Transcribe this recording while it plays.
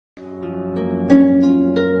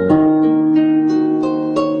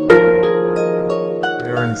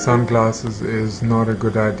sunglasses is not a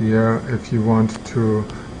good idea if you want to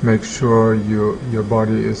make sure your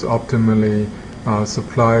body is optimally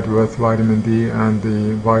supplied with vitamin D and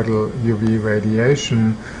the vital UV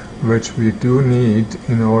radiation, which we do need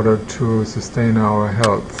in order to sustain our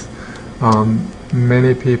health.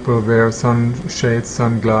 Many people wear sunshades,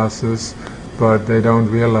 sunglasses, but they don't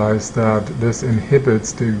realize that this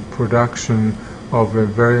inhibits the production of a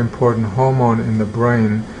very important hormone in the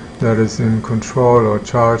brain that is in control or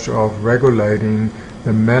charge of regulating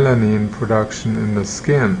the melanin production in the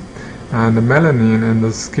skin. And the melanin in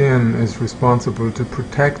the skin is responsible to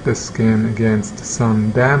protect the skin against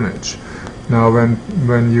sun damage. Now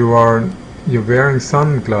when you're wearing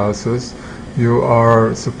sunglasses, you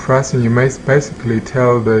are suppressing, you may basically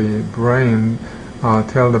tell the brain,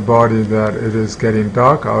 tell the body that it is getting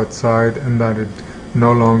dark outside and that it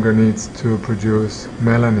no longer needs to produce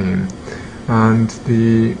melanin. And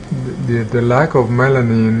the lack of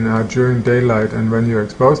melanin during daylight and when you're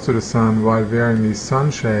exposed to the sun while wearing these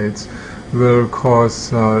sunshades will cause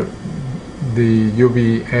the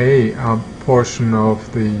UVA portion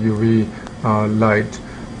of the UV light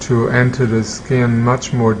to enter the skin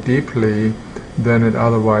much more deeply than it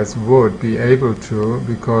otherwise would be able to,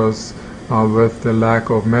 because with the lack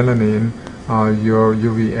of melanin your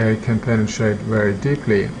UVA can penetrate very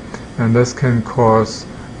deeply, and this can cause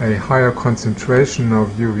a higher concentration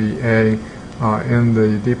of UVA in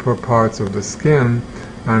the deeper parts of the skin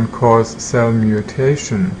and cause cell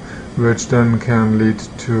mutation, which then can lead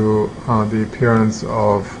to the appearance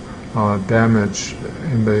of damage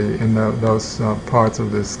in those parts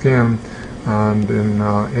of the skin, and in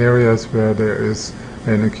areas where there is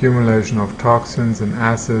an accumulation of toxins and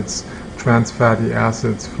acids, trans fatty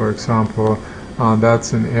acids for example,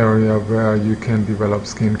 that's an area where you can develop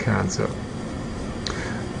skin cancer.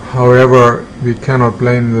 However, we cannot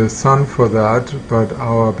blame the sun for that, but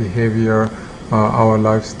our behavior, our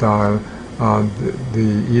lifestyle,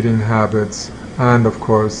 the eating habits, and of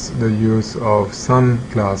course the use of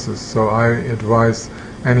sunglasses. So I advise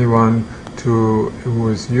anyone who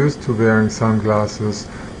is used to wearing sunglasses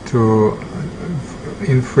to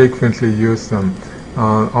infrequently use them.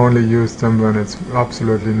 Only use them when it's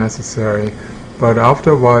absolutely necessary. But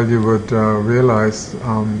after a while you would realize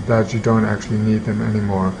that you don't actually need them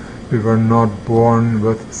anymore. We were not born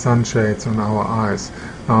with sunshades on our eyes.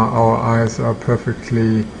 Our eyes are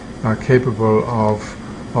perfectly capable of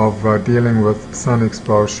dealing with sun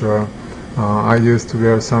exposure. I used to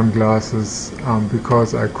wear sunglasses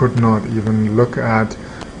because I could not even look at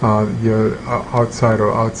outside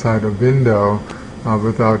a window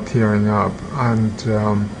without tearing up. And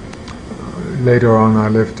later on I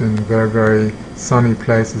lived in very, very sunny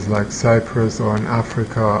places like Cyprus or in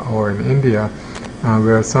Africa or in India,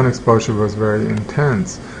 where sun exposure was very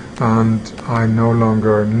intense, and I no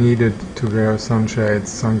longer needed to wear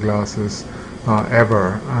sunshades, sunglasses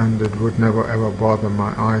ever, and it would never ever bother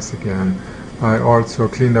my eyes again. I also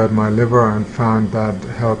cleaned out my liver and found that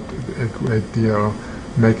helped a great deal,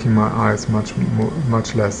 making my eyes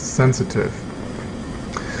much less sensitive.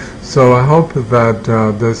 So I hope that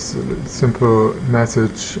this simple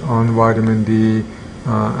message on vitamin D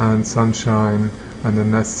and sunshine and the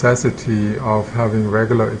necessity of having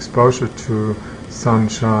regular exposure to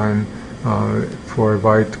sunshine for a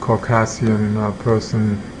white Caucasian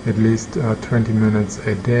person, at least 20 minutes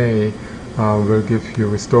a day, will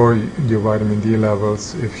restore your vitamin D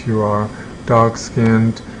levels. If you are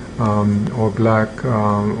dark-skinned or black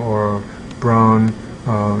or brown,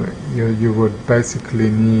 you would basically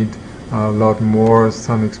need a lot more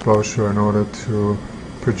sun exposure in order to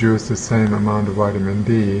produce the same amount of vitamin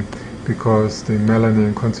D, because the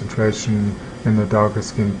melanin concentration in the darker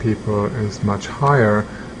skinned people is much higher,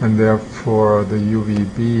 and therefore the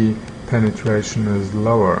UVB penetration is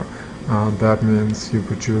lower. That means you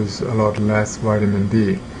produce a lot less vitamin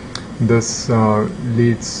D. This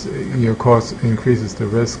increases the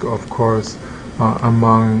risk, of course,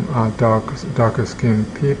 among darker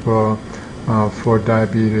skinned people for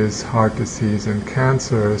diabetes, heart disease and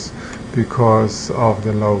cancers because of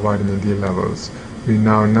the low vitamin D levels. We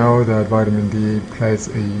now know that vitamin D plays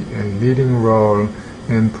a leading role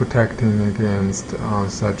in protecting against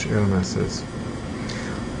such illnesses.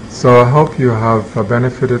 So I hope you have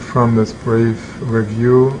benefited from this brief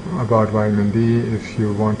review about vitamin D. If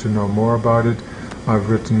you want to know more about it, I've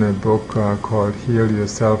written a book called Heal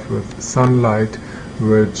Yourself with Sunlight,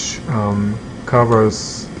 which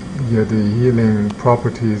covers the healing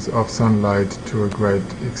properties of sunlight to a great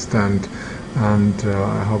extent, and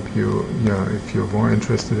I hope if you're more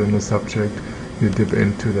interested in the subject, you dip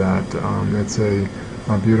into that. It's a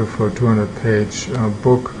beautiful 200-page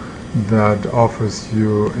book that offers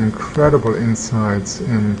you incredible insights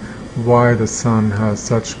in why the sun has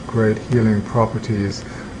such great healing properties,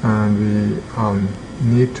 and we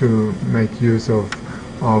need to make use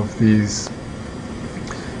of these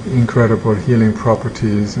incredible healing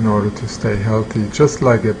properties in order to stay healthy. Just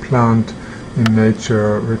like a plant in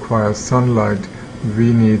nature requires sunlight,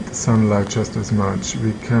 we need sunlight just as much.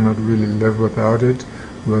 We cannot really live without it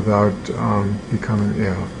without becoming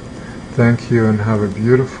ill. Thank you, and have a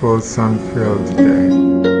beautiful sun-filled day.